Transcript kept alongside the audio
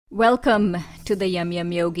Welcome to the Yum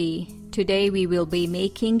Yum Yogi. Today we will be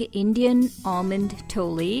making Indian almond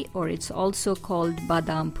toli, or it's also called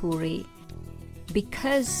Badam Puri.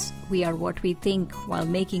 Because we are what we think while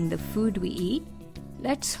making the food we eat,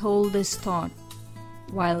 let's hold this thought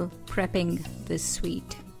while prepping this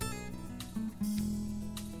sweet.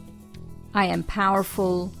 I am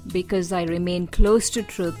powerful because I remain close to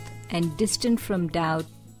truth and distant from doubt,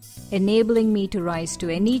 enabling me to rise to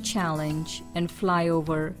any challenge and fly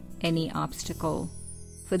over any obstacle.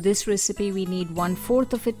 For this recipe, we need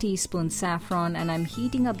 1/4 of a teaspoon saffron, and I'm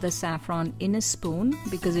heating up the saffron in a spoon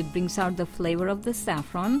because it brings out the flavor of the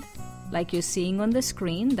saffron, like you're seeing on the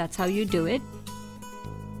screen. That's how you do it.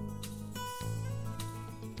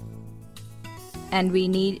 And we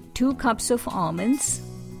need 2 cups of almonds.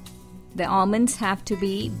 The almonds have to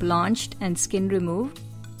be blanched and skin removed.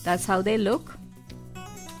 That's how they look.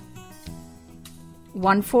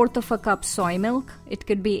 1/4 of a cup soy milk. It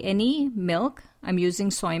could be any milk. I'm using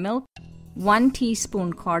soy milk. 1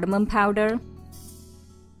 teaspoon cardamom powder.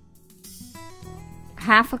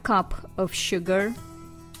 1/2 cup of sugar.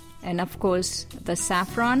 And of course the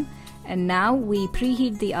saffron. And now we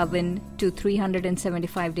preheat the oven to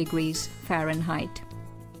 375 degrees Fahrenheit.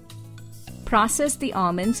 Process the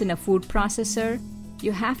almonds in a food processor.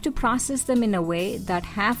 You have to process them in a way that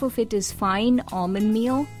half of it is fine almond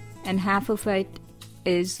meal and half of it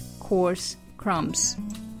is coarse crumbs.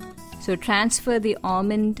 So transfer the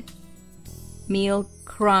almond meal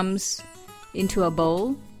crumbs into a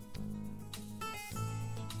bowl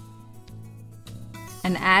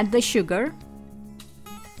and add the sugar.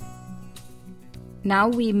 Now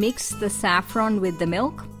we mix the saffron with the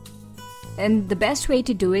milk. And the best way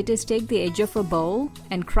to do it is take the edge of a bowl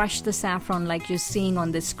and crush the saffron like you're seeing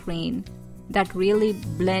on the screen. That really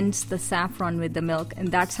blends the saffron with the milk,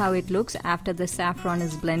 and that's how it looks after the saffron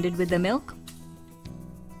is blended with the milk.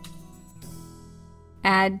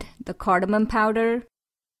 Add the cardamom powder.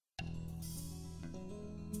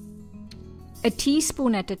 A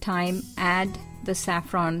teaspoon at a time, add the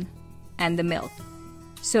saffron and the milk.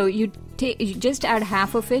 So you just add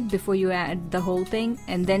half of it before you add the whole thing,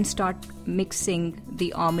 and then start mixing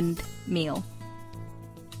the almond meal.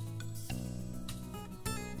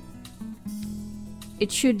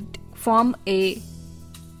 It should form a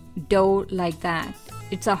dough like that.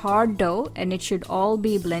 It's a hard dough and it should all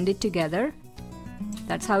be blended together.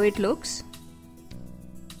 That's how it looks.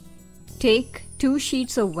 Take 2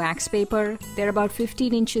 sheets of wax paper. They're about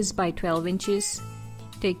 15 inches by 12 inches.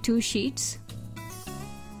 Take 2 sheets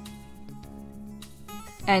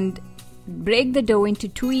and break the dough into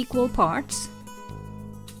 2 equal parts,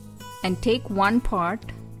 and take 1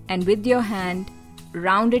 part and with your hand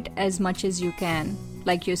round it as much as you can,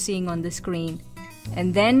 like you're seeing on the screen.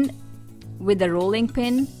 And then with the rolling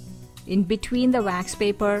pin in between the wax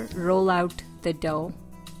paper, roll out the dough.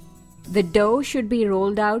 The dough should be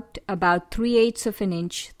rolled out about 3/8 of an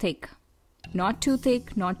inch thick. Not too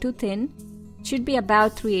thick, not too thin. It should be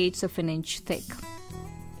about 3/8 of an inch thick.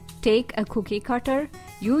 Take a cookie cutter.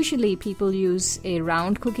 Usually people use a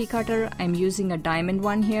round cookie cutter. I'm using a diamond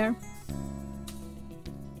one here.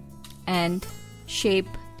 And shape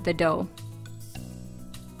the dough.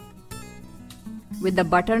 With the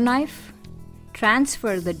butter knife,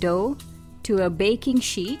 transfer the dough to a baking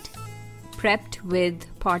sheet prepped with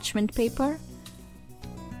parchment paper.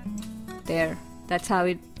 There, that's how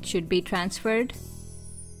it should be transferred.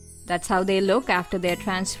 That's how they look after they're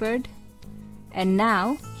transferred. And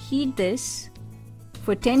now heat this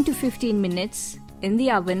for 10 to 15 minutes in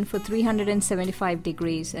the oven for 375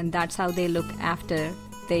 degrees, and that's how they look after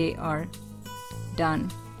they are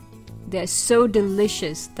done. They're so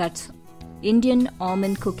delicious. That's Indian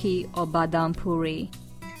almond cookie or Badam Puri.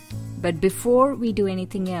 But before we do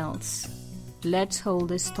anything else, let's hold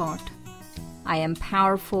this thought. I am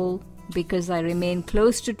powerful because I remain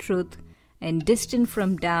close to truth and distant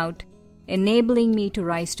from doubt, enabling me to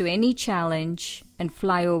rise to any challenge and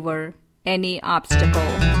fly over any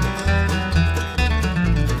obstacle.